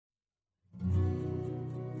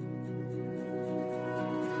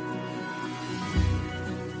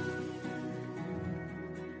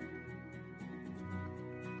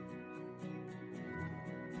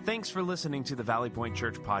Thanks for listening to the Valley Point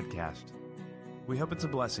Church podcast. We hope it's a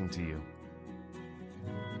blessing to you.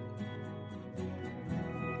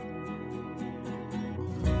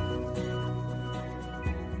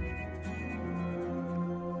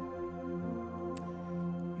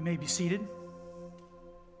 You may be seated.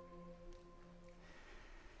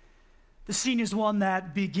 The scene is one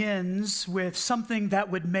that begins with something that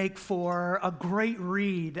would make for a great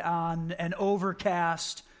read on an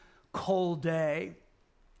overcast, cold day.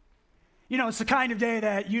 You know, it's the kind of day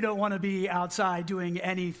that you don't want to be outside doing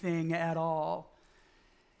anything at all.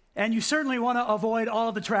 And you certainly want to avoid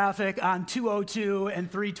all the traffic on 202 and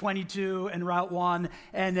 322 and Route 1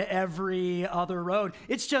 and every other road.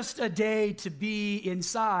 It's just a day to be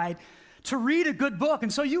inside, to read a good book.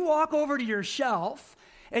 And so you walk over to your shelf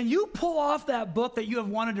and you pull off that book that you have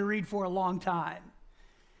wanted to read for a long time.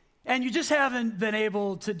 And you just haven't been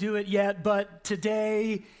able to do it yet, but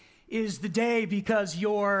today is the day because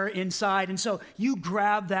you're inside. And so you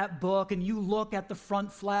grab that book and you look at the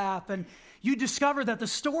front flap and you discover that the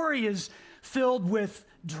story is filled with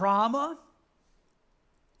drama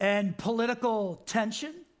and political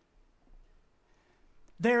tension.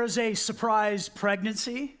 There's a surprise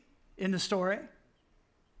pregnancy in the story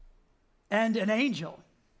and an angel.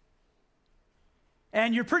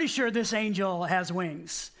 And you're pretty sure this angel has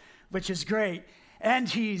wings, which is great. And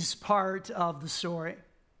he's part of the story.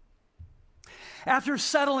 After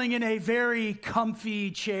settling in a very comfy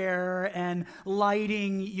chair and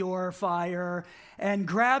lighting your fire and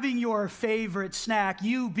grabbing your favorite snack,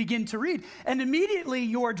 you begin to read. And immediately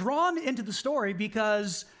you're drawn into the story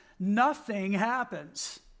because nothing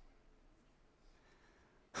happens.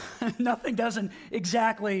 Nothing doesn't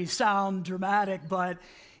exactly sound dramatic, but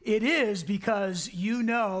it is because you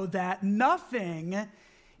know that nothing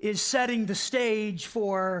is setting the stage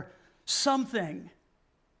for something.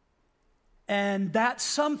 And that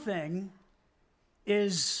something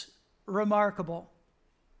is remarkable.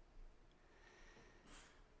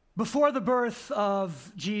 Before the birth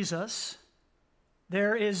of Jesus,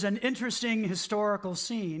 there is an interesting historical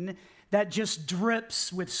scene that just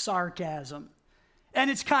drips with sarcasm.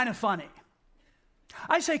 And it's kind of funny.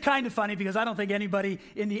 I say kind of funny because I don't think anybody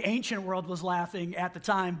in the ancient world was laughing at the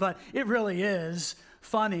time, but it really is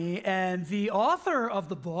funny. And the author of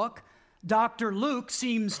the book, Dr. Luke,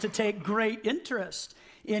 seems to take great interest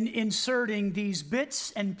in inserting these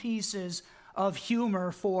bits and pieces of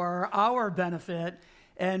humor for our benefit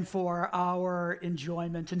and for our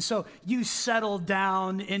enjoyment. And so you settle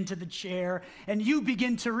down into the chair and you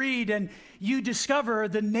begin to read, and you discover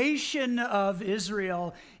the nation of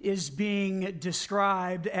Israel is being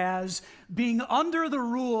described as being under the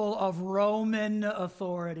rule of Roman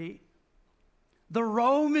authority. The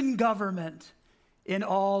Roman government in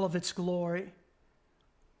all of its glory.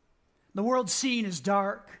 The world scene is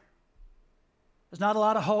dark. There's not a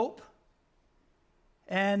lot of hope.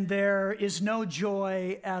 And there is no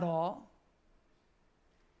joy at all.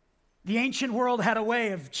 The ancient world had a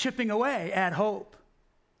way of chipping away at hope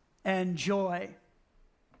and joy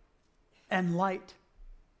and light.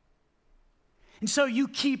 And so you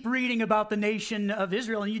keep reading about the nation of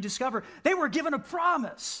Israel and you discover they were given a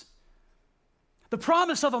promise. The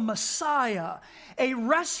promise of a Messiah, a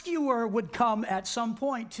rescuer would come at some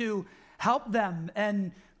point to help them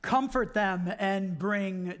and comfort them and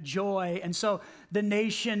bring joy. And so the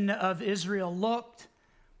nation of Israel looked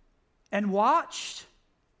and watched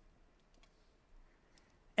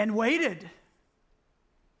and waited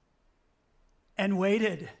and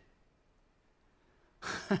waited.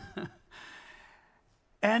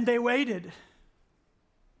 And they waited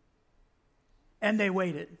and they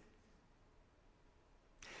waited.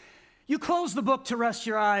 You close the book to rest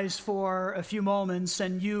your eyes for a few moments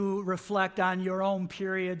and you reflect on your own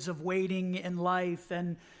periods of waiting in life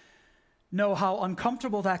and know how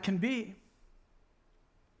uncomfortable that can be,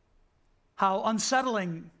 how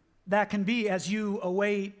unsettling that can be as you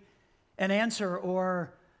await an answer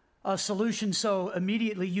or a solution so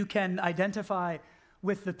immediately you can identify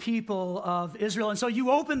with the people of Israel. And so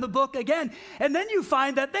you open the book again and then you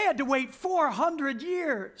find that they had to wait 400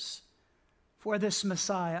 years for this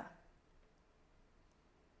Messiah.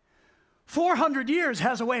 400 years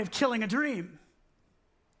has a way of killing a dream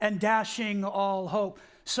and dashing all hope.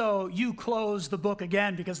 So you close the book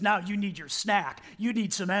again because now you need your snack. You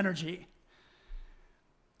need some energy.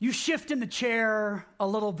 You shift in the chair a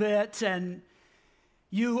little bit and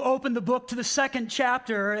you open the book to the second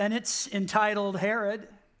chapter and it's entitled Herod.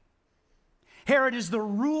 Herod is the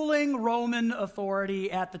ruling Roman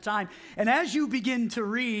authority at the time. And as you begin to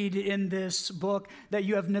read in this book that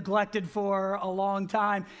you have neglected for a long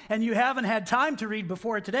time, and you haven't had time to read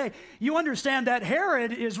before today, you understand that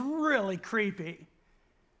Herod is really creepy.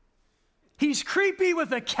 He's creepy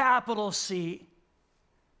with a capital C.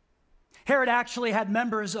 Herod actually had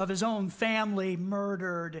members of his own family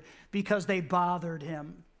murdered because they bothered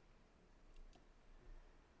him.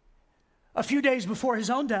 A few days before his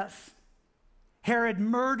own death, Herod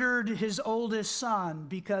murdered his oldest son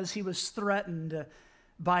because he was threatened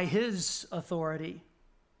by his authority.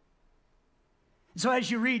 So as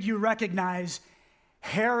you read, you recognize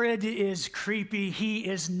Herod is creepy. He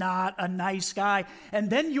is not a nice guy. And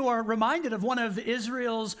then you are reminded of one of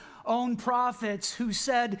Israel's own prophets who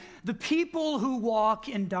said, "The people who walk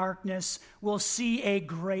in darkness will see a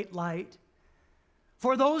great light.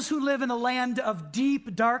 For those who live in a land of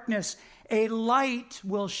deep darkness, a light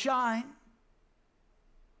will shine."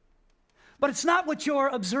 But it's not what you're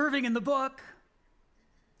observing in the book.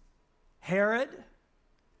 Herod,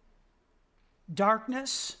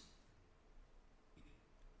 darkness,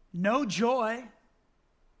 no joy,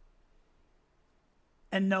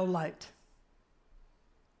 and no light.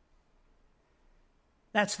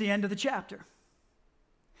 That's the end of the chapter.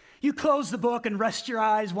 You close the book and rest your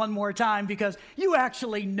eyes one more time because you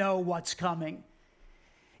actually know what's coming.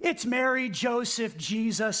 It's Mary, Joseph,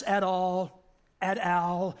 Jesus et al.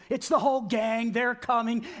 It's the whole gang. They're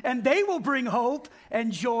coming, and they will bring hope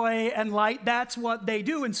and joy and light. That's what they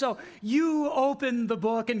do. And so you open the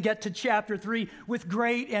book and get to chapter 3 with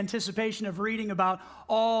great anticipation of reading about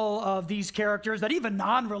all of these characters that even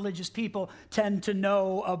non-religious people tend to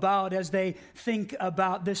know about as they think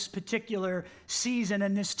about this particular season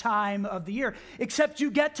and this time of the year. Except you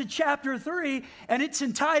get to chapter 3, and it's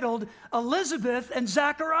entitled Elizabeth and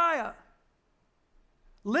Zachariah.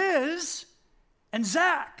 Liz and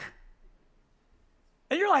Zach.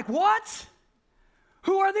 And you're like, what?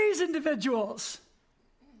 Who are these individuals?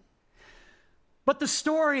 But the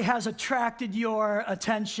story has attracted your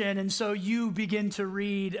attention, and so you begin to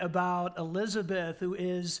read about Elizabeth, who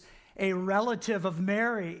is a relative of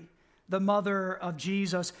Mary, the mother of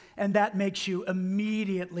Jesus, and that makes you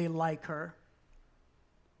immediately like her.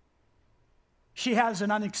 She has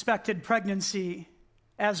an unexpected pregnancy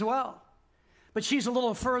as well. But she's a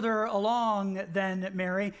little further along than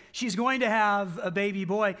Mary. She's going to have a baby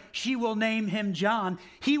boy. She will name him John.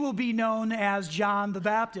 He will be known as John the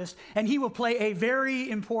Baptist, and he will play a very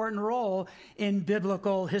important role in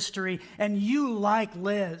biblical history. And you like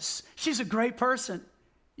Liz. She's a great person.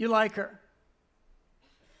 You like her.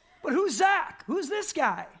 But who's Zach? Who's this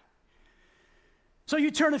guy? So you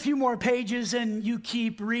turn a few more pages and you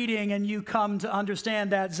keep reading, and you come to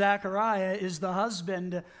understand that Zachariah is the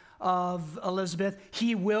husband of Elizabeth.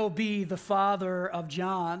 He will be the father of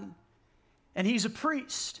John, and he's a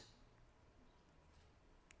priest.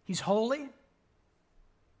 He's holy,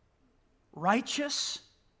 righteous,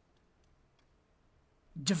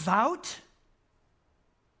 devout.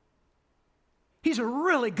 He's a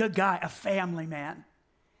really good guy, a family man,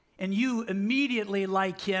 and you immediately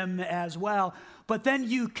like him as well. But then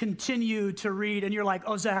you continue to read, and you're like,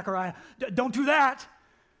 oh, Zachariah, don't do that.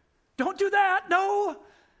 Don't do that, no.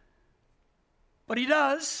 But he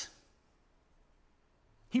does.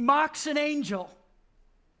 He mocks an angel.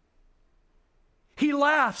 He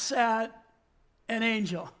laughs at an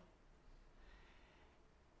angel.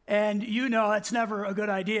 And you know it's never a good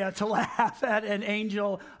idea to laugh at an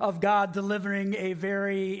angel of God delivering a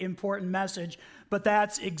very important message. But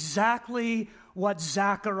that's exactly what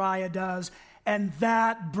Zechariah does. And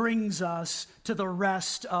that brings us to the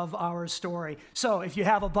rest of our story. So if you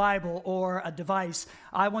have a Bible or a device,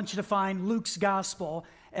 I want you to find Luke's Gospel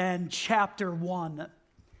and chapter 1.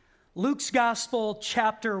 Luke's Gospel,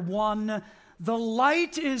 chapter 1. The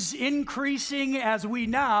light is increasing as we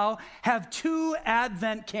now have 2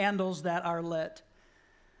 Advent candles that are lit.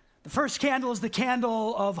 The first candle is the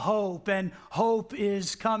candle of hope, and hope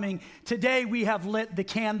is coming. Today we have lit the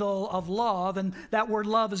candle of love, and that word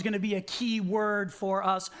love is going to be a key word for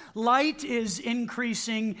us. Light is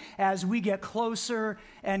increasing as we get closer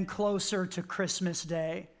and closer to Christmas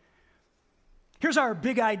Day. Here's our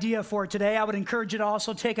big idea for today. I would encourage you to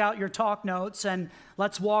also take out your talk notes, and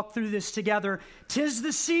let's walk through this together. 'Tis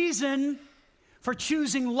the season for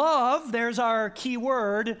choosing love, there's our key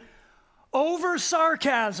word, over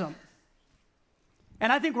sarcasm.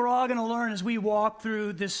 And I think we're all going to learn as we walk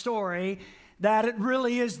through this story that it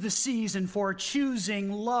really is the season for choosing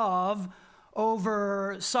love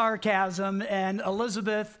over sarcasm, and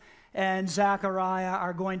Elizabeth and Zachariah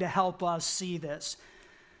are going to help us see this.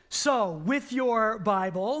 So, with your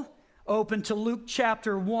Bible, open to Luke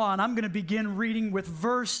chapter 1. I'm going to begin reading with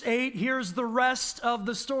verse 8. Here's the rest of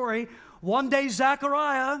the story. One day,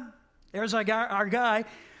 Zechariah, there's our guy,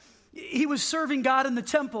 he was serving God in the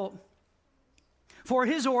temple, for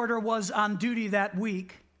his order was on duty that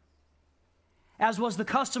week. As was the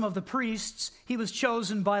custom of the priests, he was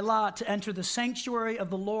chosen by lot to enter the sanctuary of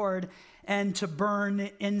the Lord and to burn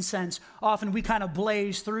incense. Often we kind of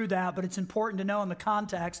blaze through that, but it's important to know in the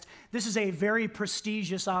context, this is a very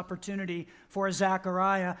prestigious opportunity for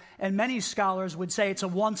Zechariah, and many scholars would say it's a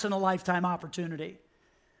once-in-a-lifetime opportunity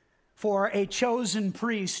for a chosen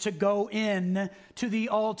priest to go in to the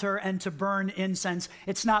altar and to burn incense.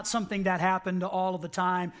 It's not something that happened all of the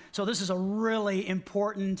time, so this is a really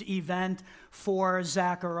important event for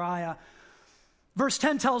Zechariah. Verse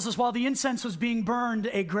 10 tells us, while the incense was being burned,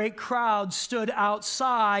 a great crowd stood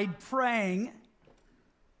outside praying.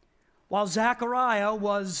 While Zechariah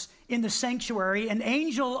was in the sanctuary, an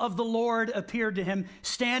angel of the Lord appeared to him,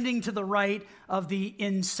 standing to the right of the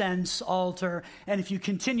incense altar. And if you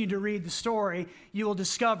continue to read the story, you will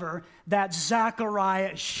discover that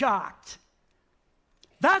Zechariah is shocked.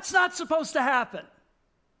 That's not supposed to happen.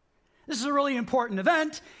 This is a really important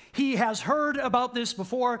event. He has heard about this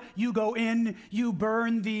before. You go in, you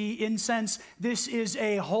burn the incense. This is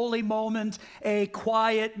a holy moment, a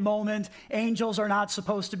quiet moment. Angels are not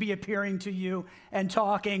supposed to be appearing to you and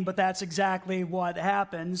talking, but that's exactly what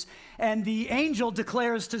happens. And the angel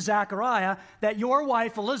declares to Zechariah that your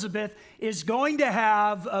wife Elizabeth is going to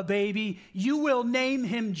have a baby. You will name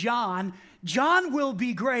him John. John will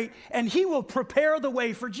be great, and he will prepare the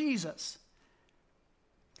way for Jesus.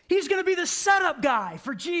 He's going to be the setup guy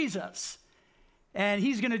for Jesus. And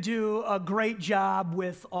he's going to do a great job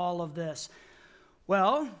with all of this.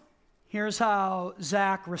 Well, here's how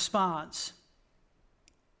Zach responds.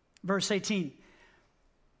 Verse 18.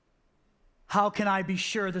 How can I be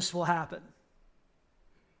sure this will happen?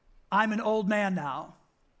 I'm an old man now,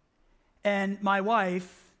 and my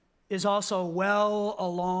wife is also well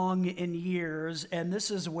along in years, and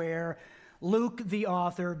this is where Luke, the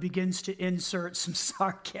author, begins to insert some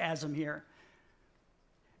sarcasm here.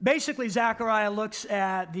 Basically, Zechariah looks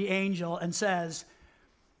at the angel and says,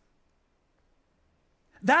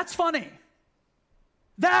 that's funny.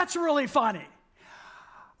 That's really funny.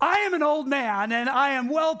 I am an old man, and I am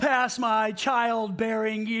well past my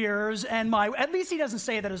childbearing years, and at least he doesn't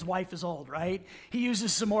say that his wife is old, right? He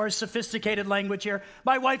uses some more sophisticated language here.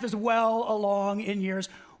 My wife is well along in years.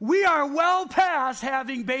 We are well past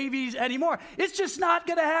having babies anymore. It's just not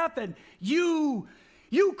going to happen. You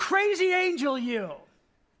crazy angel, you.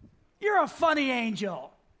 You're a funny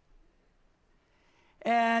angel.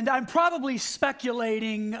 And I'm probably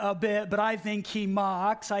speculating a bit, but I think he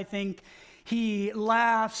mocks. I think he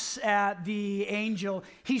laughs at the angel.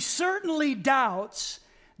 He certainly doubts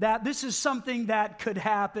that this is something that could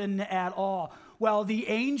happen at all. Well, the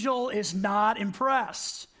angel is not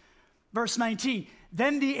impressed. Verse 19,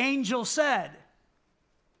 then the angel said,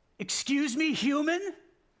 excuse me, human?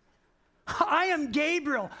 I am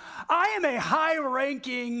Gabriel. I am a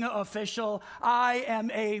high-ranking official. I am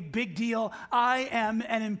a big deal. I am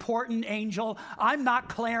an important angel. I'm not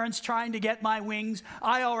Clarence trying to get my wings.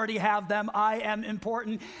 I already have them. I am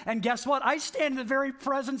important. And guess what? I stand in the very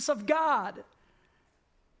presence of God.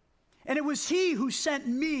 And it was he who sent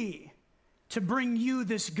me to bring you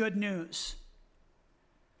this good news.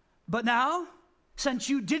 But now, since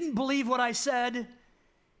you didn't believe what I said,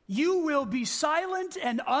 you will be silent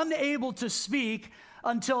and unable to speak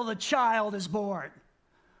until the child is born.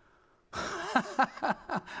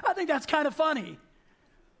 I think that's kind of funny.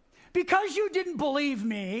 Because you didn't believe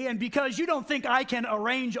me, and because you don't think I can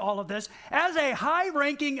arrange all of this, as a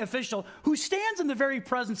high-ranking official who stands in the very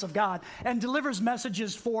presence of God and delivers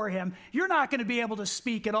messages for him, you're not going to be able to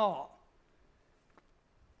speak at all.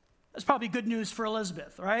 That's probably good news for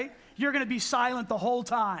Elizabeth, right? You're going to be silent the whole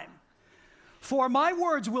time. For my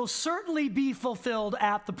words will certainly be fulfilled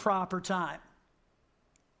at the proper time.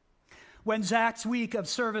 When Zach's week of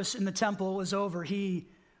service in the temple was over, he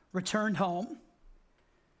returned home.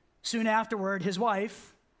 Soon afterward, his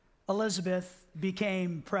wife, Elizabeth,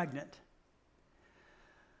 became pregnant.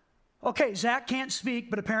 Okay, Zach can't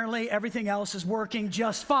speak, but apparently everything else is working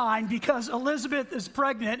just fine because Elizabeth is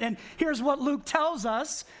pregnant. And here's what Luke tells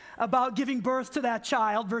us about giving birth to that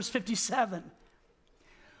child, verse 57.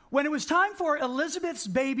 When it was time for Elizabeth's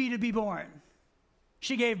baby to be born,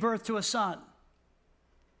 she gave birth to a son.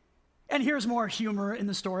 And here's more humor in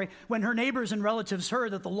the story. When her neighbors and relatives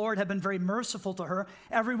heard that the Lord had been very merciful to her,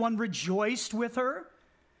 everyone rejoiced with her.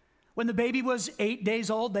 When the baby was 8 days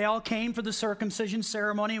old, they all came for the circumcision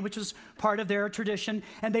ceremony, which was part of their tradition,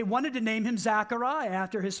 and they wanted to name him Zachariah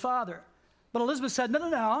after his father. But Elizabeth said,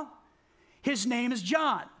 no. His name is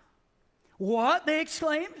John. What? They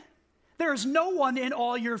exclaimed. There is no one in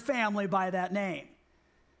all your family by that name.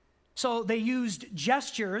 So they used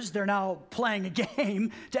gestures, they're now playing a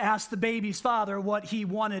game, to ask the baby's father what he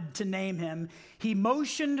wanted to name him. He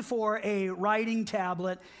motioned for a writing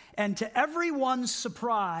tablet, and to everyone's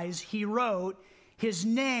surprise, he wrote, "His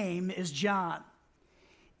name is John."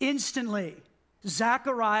 Instantly,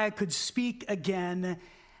 Zechariah could speak again,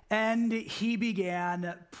 and he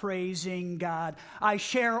began praising God. I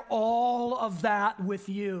share all of that with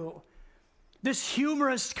you. This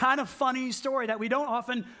humorous, kind of funny story that we don't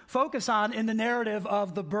often focus on in the narrative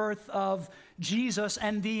of the birth of Jesus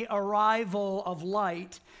and the arrival of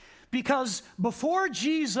light. Because before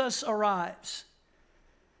Jesus arrives,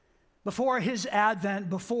 before his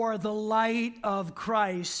advent, before the light of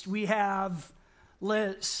Christ, we have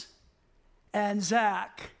Liz and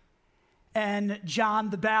Zach and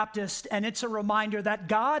John the Baptist. And it's a reminder that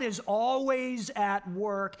God is always at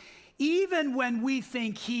work, even when we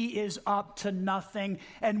think he is up to nothing,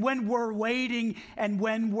 and when we're waiting and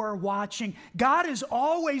when we're watching. God is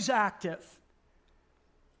always active.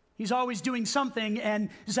 He's always doing something, and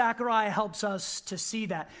Zechariah helps us to see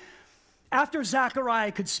that. After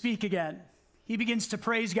Zechariah could speak again, he begins to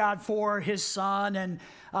praise God for his son, and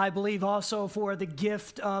I believe also for the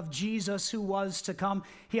gift of Jesus who was to come.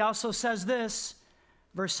 He also says this,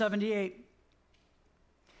 verse 78,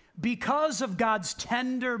 because of God's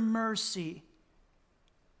tender mercy.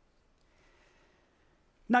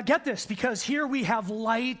 Now get this, because here we have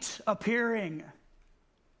light appearing.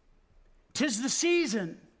 'Tis the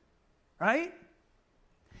season, right?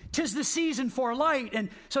 'Tis the season for light. And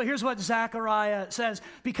so here's what Zechariah says.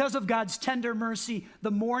 Because of God's tender mercy,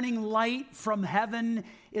 the morning light from heaven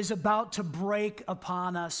is about to break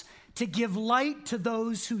upon us, to give light to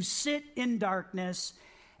those who sit in darkness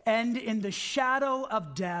and in the shadow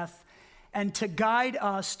of death, and to guide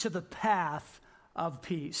us to the path of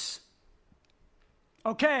peace.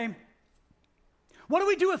 Okay, what do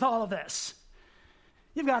we do with all of this?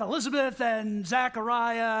 You've got Elizabeth and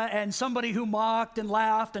Zechariah and somebody who mocked and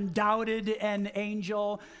laughed and doubted an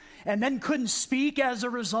angel and then couldn't speak as a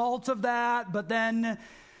result of that, but then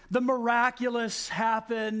the miraculous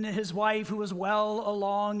happened. His wife, who was well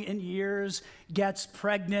along in years, gets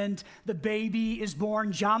pregnant. The baby is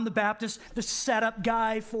born. John the Baptist, the setup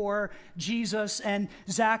guy for Jesus, and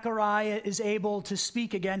Zechariah is able to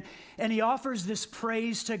speak again. And he offers this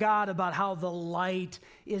praise to God about how the light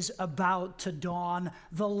is about to dawn.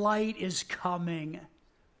 The light is coming.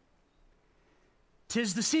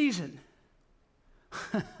 'Tis the season.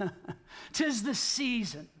 'Tis the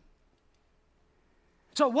season.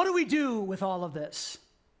 So what do we do with all of this?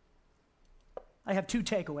 I have two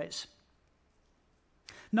takeaways.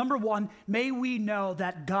 Number one, may we know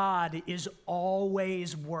that God is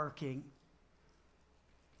always working.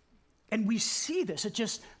 And we see this. It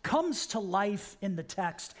just comes to life in the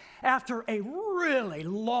text after a really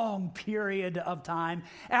long period of time,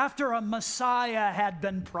 after a Messiah had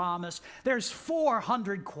been promised. There's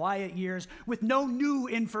 400 quiet years with no new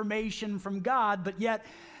information from God, but yet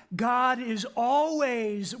God is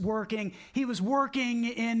always working. He was working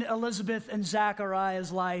in Elizabeth and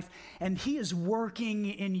Zechariah's life, and he is working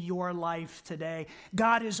in your life today.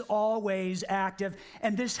 God is always active,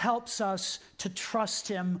 and this helps us to trust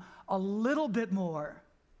him a little bit more.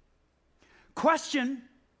 Question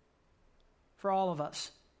for all of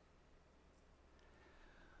us.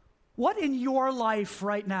 What in your life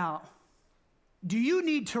right now do you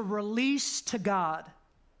need to release to God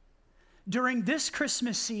during this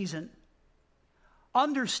Christmas season,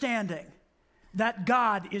 understanding that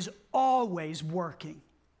God is always working?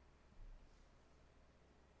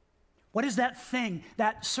 What is that thing,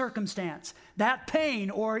 that circumstance, that pain,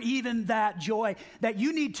 or even that joy that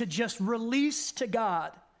you need to just release to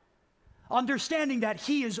God, understanding that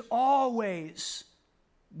he is always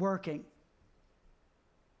working?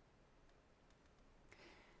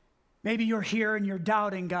 Maybe you're here and you're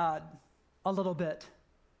doubting God a little bit.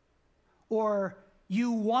 Or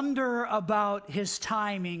you wonder about his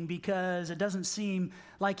timing because it doesn't seem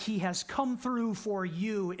like he has come through for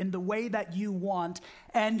you in the way that you want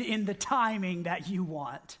and in the timing that you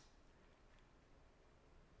want.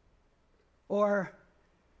 Or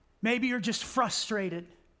maybe you're just frustrated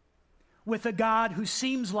with a God who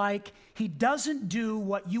seems like he doesn't do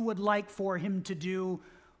what you would like for him to do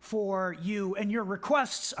for you, and your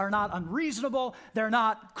requests are not unreasonable, they're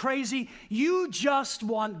not crazy. You just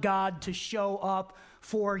want God to show up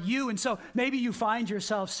for you. And so maybe you find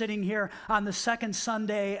yourself sitting here on the second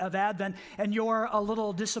Sunday of Advent and you're a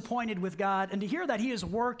little disappointed with God. And to hear that He is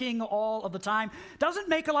working all of the time doesn't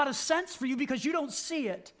make a lot of sense for you because you don't see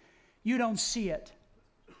it. You don't see it.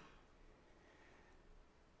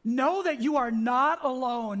 Know that you are not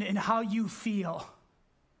alone in how you feel.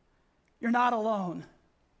 You're not alone.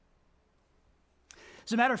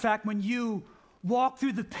 As a matter of fact, when you walk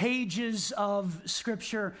through the pages of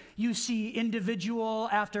Scripture, you see individual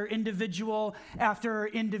after individual after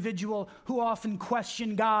individual who often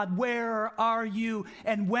question God, where are you?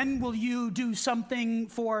 And when will you do something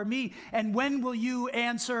for me? And when will you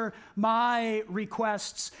answer my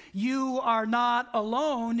requests? You are not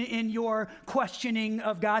alone in your questioning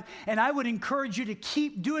of God. And I would encourage you to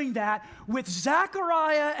keep doing that with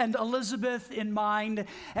Zechariah and Elizabeth in mind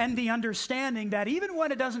and the understanding that even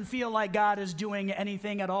when it doesn't feel like God is doing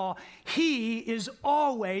anything at all, He is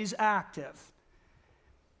always active.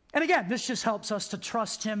 And again, this just helps us to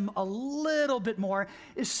trust Him a little bit more,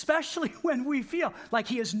 especially when we feel like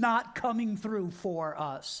He is not coming through for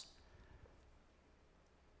us.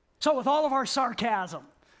 So with all of our sarcasm,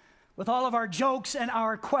 with all of our jokes and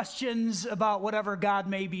our questions about whatever God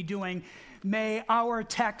may be doing, may our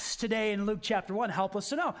text today in Luke chapter 1 help us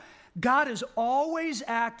to know God is always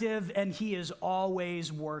active and He is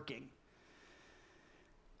always working.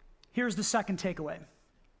 Here's the second takeaway.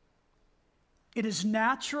 It is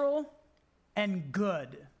natural and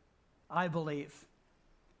good, I believe,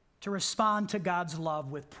 to respond to God's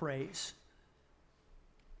love with praise.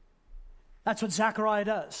 That's what Zechariah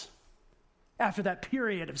does after that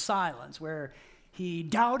period of silence where he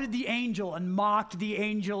doubted the angel and mocked the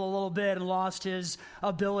angel a little bit and lost his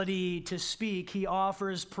ability to speak. He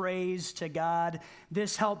offers praise to God.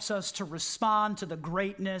 This helps us to respond to the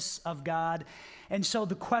greatness of God. And so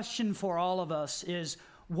the question for all of us is,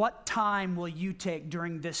 what time will you take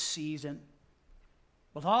during this season?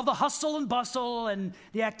 With all the hustle and bustle and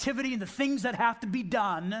the activity and the things that have to be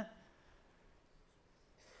done,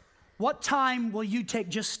 what time will you take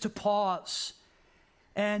just to pause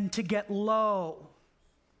and to get low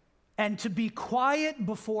and to be quiet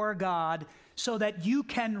before God so that you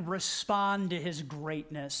can respond to His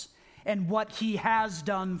greatness and what He has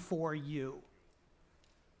done for you?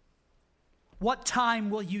 What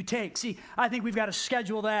time will you take? See, I think we've got to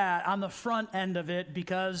schedule that on the front end of it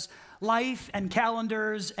because life and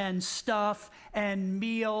calendars and stuff and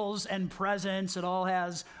meals and presents, it all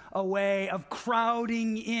has a way of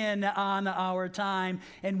crowding in on our time.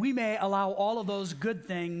 And we may allow all of those good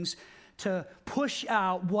things to push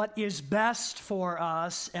out what is best for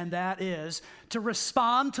us, and that is to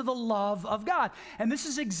respond to the love of God. And this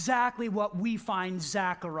is exactly what we find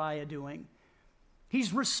Zechariah doing.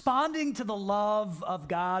 He's responding to the love of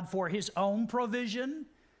God for His own provision,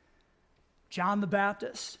 John the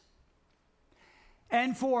Baptist,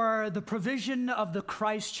 and for the provision of the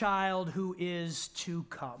Christ child who is to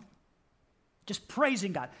come. Just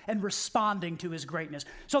praising God and responding to His greatness.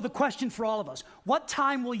 So the question for all of us, what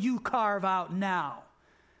time will you carve out now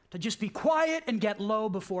to just be quiet and get low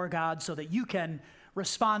before God so that you can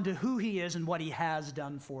respond to who He is and what He has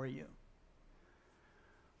done for you?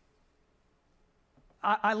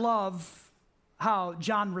 I love how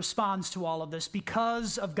John responds to all of this.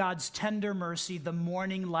 Because of God's tender mercy, the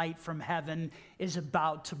morning light from heaven is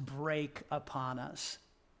about to break upon us.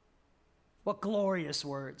 What glorious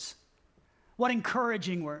words. What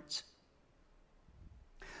encouraging words.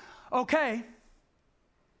 Okay,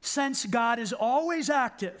 since God is always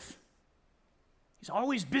active, He's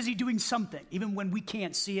always busy doing something, even when we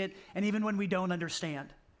can't see it and even when we don't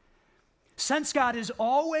understand. Since God is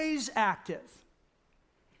always active,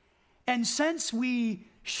 and since we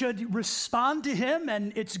should respond to Him,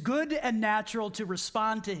 and it's good and natural to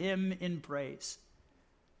respond to Him in praise,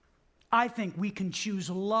 I think we can choose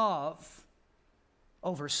love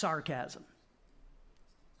over sarcasm.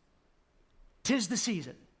 'Tis the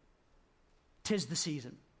season. 'Tis the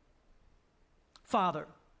season. Father,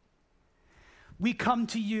 we come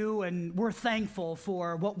to You and we're thankful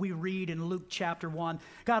for what we read in Luke chapter 1.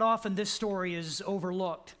 God, often this story is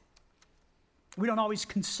overlooked. We don't always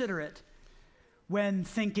consider it when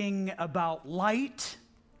thinking about light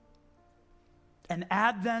and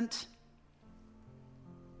Advent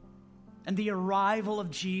and the arrival of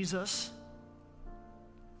Jesus.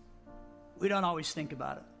 We don't always think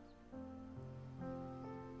about it.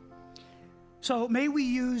 So may we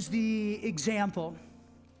use the example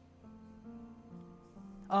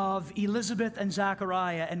of Elizabeth and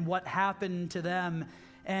Zechariah and what happened to them,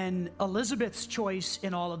 and Elizabeth's choice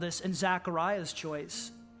in all of this and Zechariah's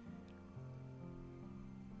choice.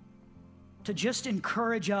 to just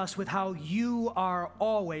encourage us with how you are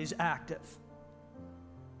always active.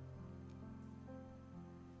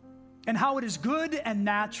 And how it is good and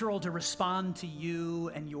natural to respond to you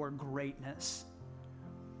and your greatness.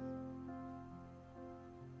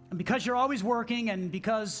 And because you're always working and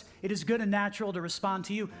because it is good and natural to respond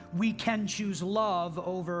to you, we can choose love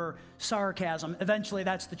over sarcasm. Eventually,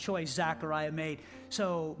 that's the choice Zechariah made.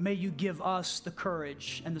 So may you give us the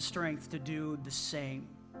courage and the strength to do the same.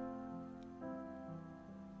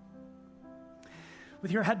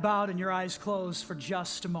 With your head bowed and your eyes closed for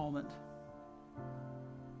just a moment,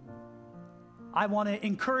 I want to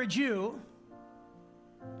encourage you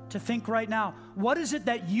to think right now, what is it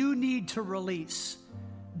that you need to release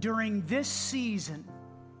during this season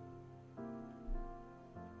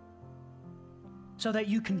so that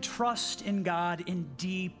you can trust in God in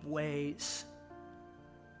deep ways?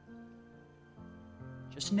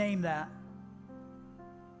 Just name that.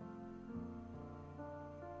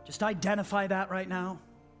 Just identify that right now.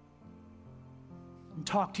 And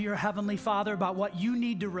talk to your Heavenly Father about what you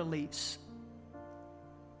need to release.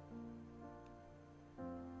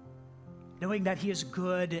 Knowing that He is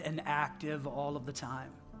good and active all of the time.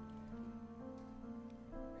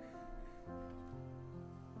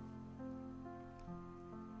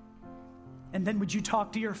 And then would you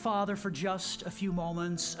talk to your Father for just a few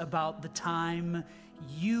moments about the time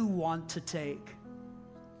you want to take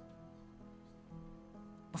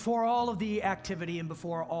before all of the activity and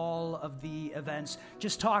before all of the events.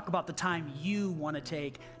 Just talk about the time you want to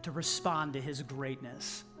take to respond to His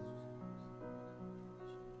greatness.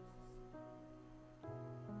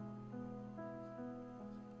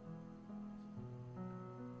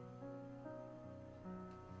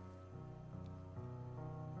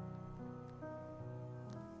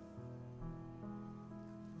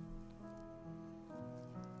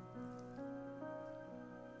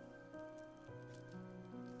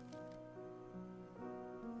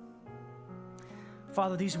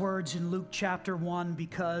 Father, these words in Luke chapter 1,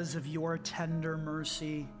 because of your tender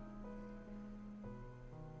mercy,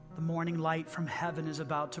 the morning light from heaven is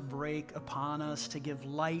about to break upon us to give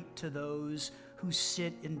light to those who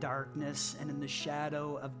sit in darkness and in the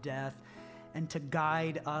shadow of death, and to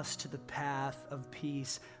guide us to the path of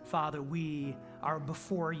peace. Father, we are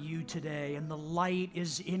before you today, and the light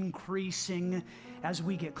is increasing as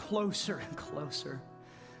we get closer and closer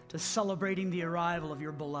to celebrating the arrival of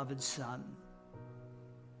your beloved Son.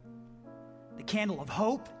 The candle of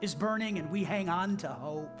hope is burning, and we hang on to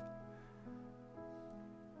hope.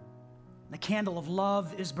 The candle of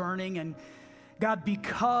love is burning, and God,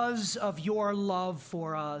 because of your love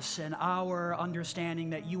for us and our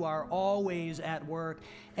understanding that you are always at work,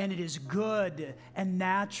 and it is good and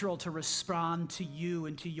natural to respond to you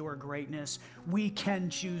and to your greatness, we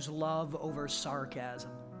can choose love over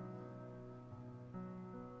sarcasm.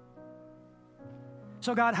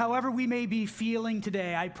 So God, however we may be feeling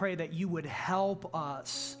today, I pray that you would help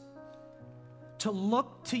us to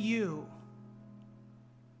look to you.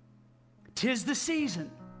 'Tis the season.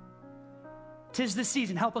 'Tis the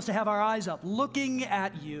season. Help us to have our eyes up, looking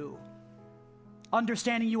at you,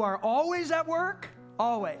 understanding you are always at work,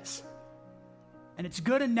 always. And it's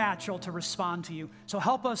good and natural to respond to you. So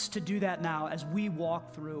help us to do that now as we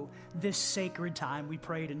walk through this sacred time. We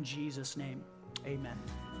pray it in Jesus' name. Amen.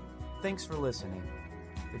 Thanks for listening.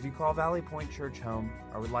 If you call Valley Point Church home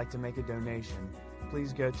or would like to make a donation,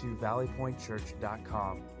 please go to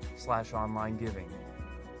valleypointchurch.com/online giving.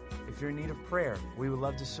 If you're in need of prayer, we would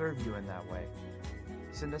love to serve you in that way.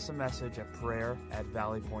 Send us a message at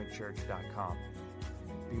prayer@valleypointchurch.com.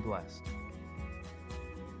 Be blessed.